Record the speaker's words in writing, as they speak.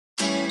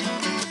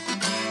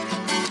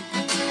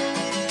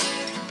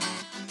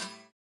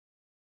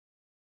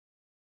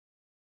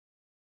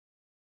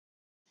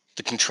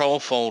The control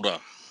folder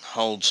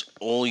holds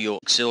all your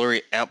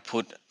auxiliary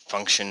output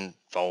function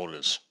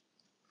folders.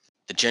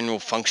 The general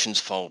functions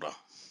folder,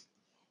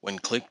 when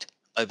clicked,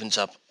 opens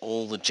up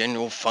all the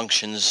general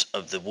functions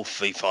of the Wolf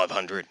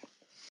V500.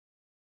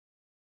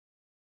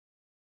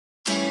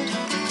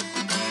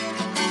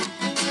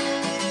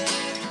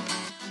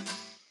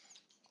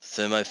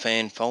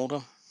 Thermofan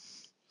folder.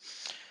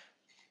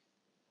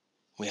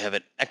 We have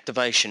an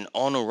activation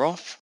on or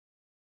off.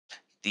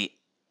 The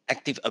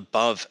active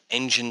above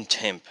engine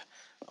temp.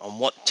 On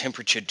what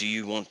temperature do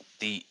you want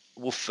the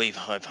Wolf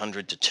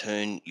V500 to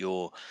turn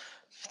your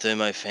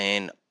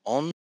thermofan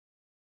on?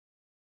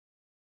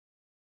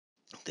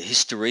 The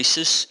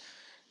hysteresis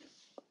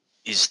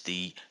is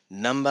the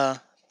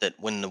number that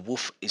when the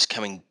Wolf is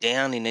coming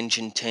down in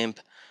engine temp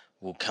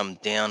will come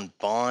down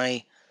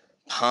by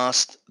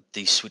past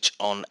the switch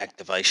on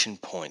activation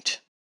point.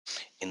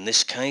 In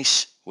this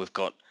case, we've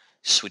got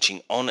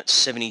switching on at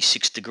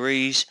 76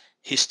 degrees,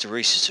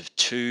 hysteresis of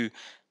 2.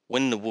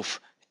 When the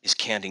Wolf is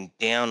counting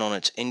down on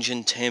its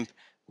engine temp,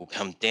 will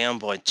come down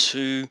by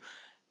 2.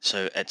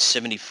 So at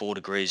 74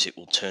 degrees, it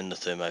will turn the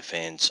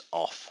thermofans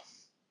off.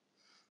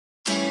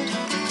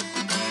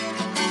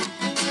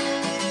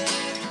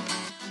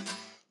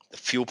 The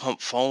fuel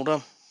pump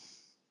folder,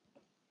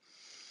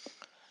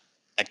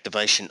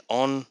 activation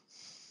on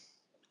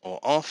or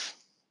off.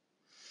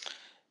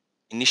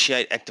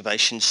 Initiate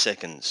activation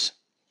seconds.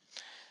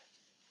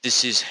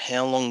 This is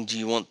how long do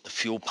you want the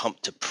fuel pump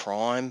to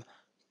prime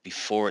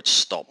before it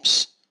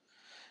stops.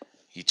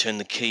 You turn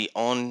the key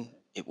on,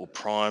 it will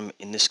prime.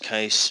 In this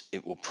case,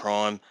 it will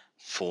prime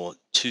for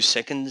 2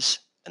 seconds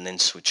and then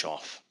switch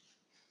off.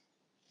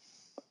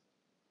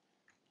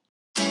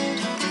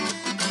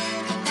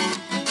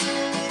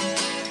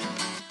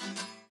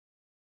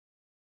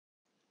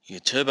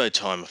 Your turbo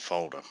timer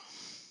folder.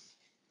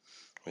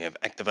 We have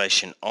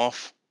activation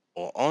off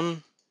or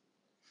on.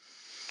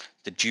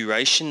 The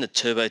duration, the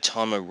turbo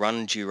timer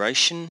run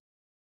duration.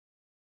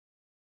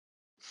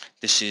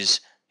 This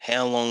is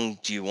how long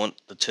do you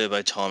want the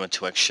turbo timer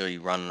to actually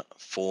run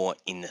for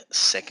in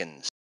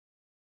seconds.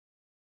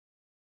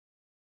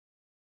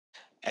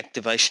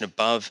 Activation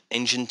above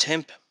engine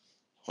temp.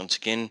 Once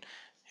again,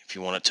 if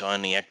you want it to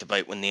only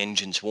activate when the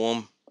engine's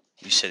warm,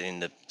 you set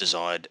in the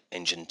desired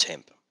engine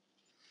temp.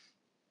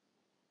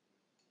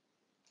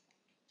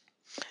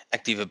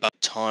 Active above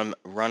time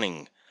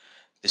running.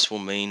 This will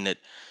mean that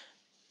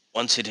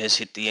once it has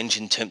hit the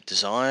engine temp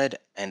desired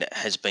and it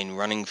has been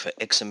running for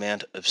X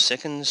amount of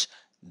seconds,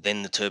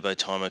 then the turbo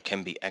timer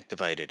can be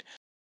activated.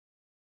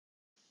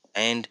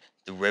 And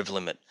the rev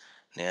limit.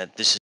 Now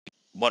this is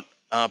what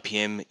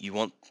RPM you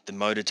want the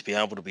motor to be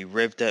able to be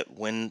revved at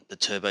when the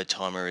turbo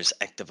timer is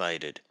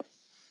activated.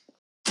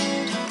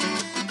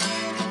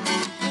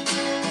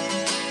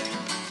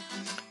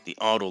 The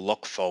idle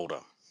lock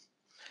folder.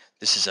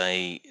 This is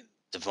a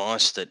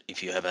device that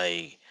if you have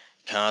a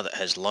car that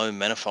has low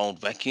manifold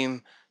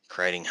vacuum,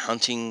 creating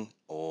hunting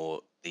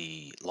or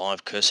the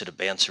live cursor to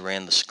bounce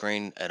around the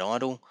screen at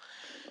idle,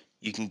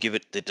 you can give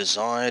it the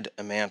desired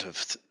amount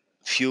of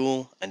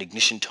fuel and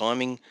ignition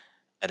timing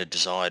at a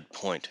desired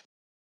point.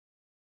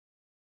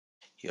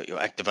 You got your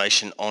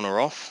activation on or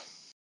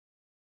off.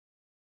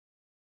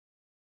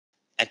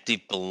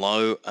 Active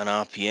below an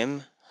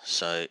RPM,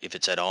 so if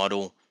it's at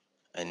idle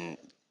and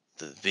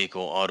the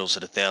vehicle idles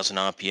at 1000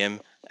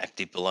 RPM,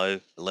 active below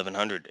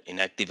 1100,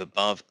 inactive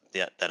above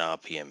that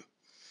RPM.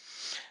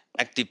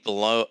 Active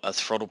below a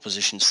throttle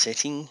position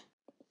setting,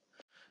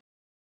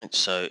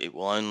 so it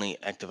will only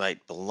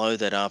activate below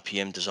that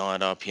RPM,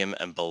 desired RPM,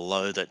 and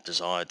below that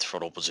desired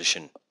throttle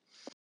position.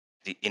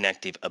 The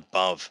inactive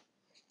above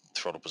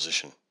throttle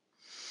position.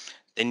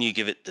 Then you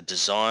give it the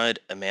desired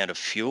amount of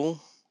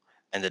fuel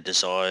and the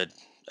desired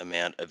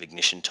amount of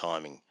ignition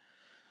timing.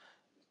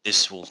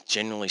 This will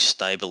generally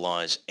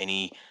stabilize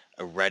any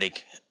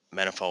erratic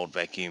manifold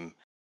vacuum.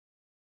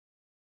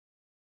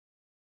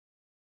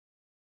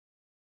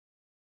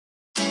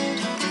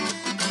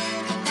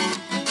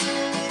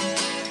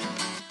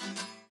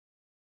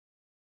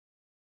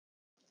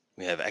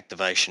 We have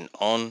activation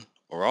on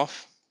or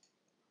off.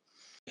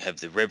 We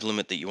have the rev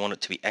limit that you want it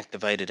to be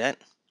activated at.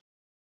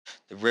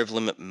 The rev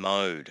limit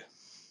mode.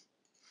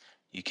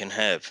 You can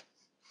have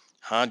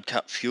hard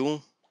cut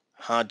fuel,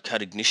 hard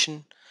cut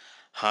ignition,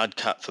 hard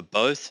cut for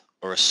both,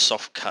 or a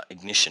soft cut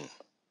ignition.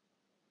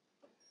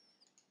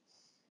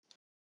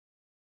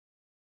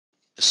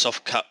 The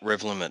soft cut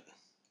rev limit.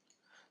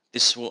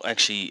 This will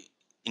actually,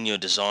 in your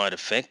desired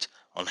effect,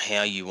 on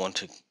how you want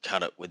to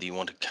cut it, whether you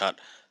want to cut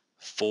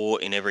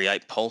 4 in every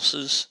 8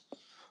 pulses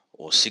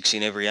or 6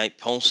 in every 8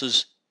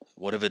 pulses,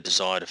 whatever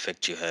desired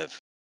effect you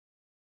have.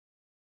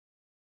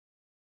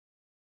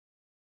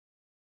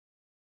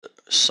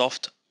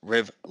 Soft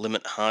rev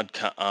limit hard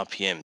cut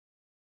RPM.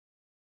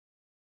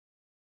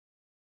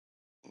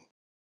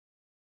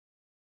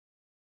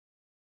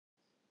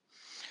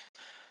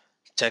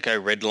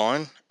 Tacho red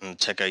line and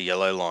tacho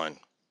yellow line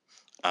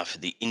are for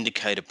the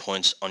indicator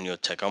points on your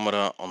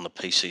tachometer on the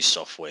PC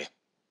software.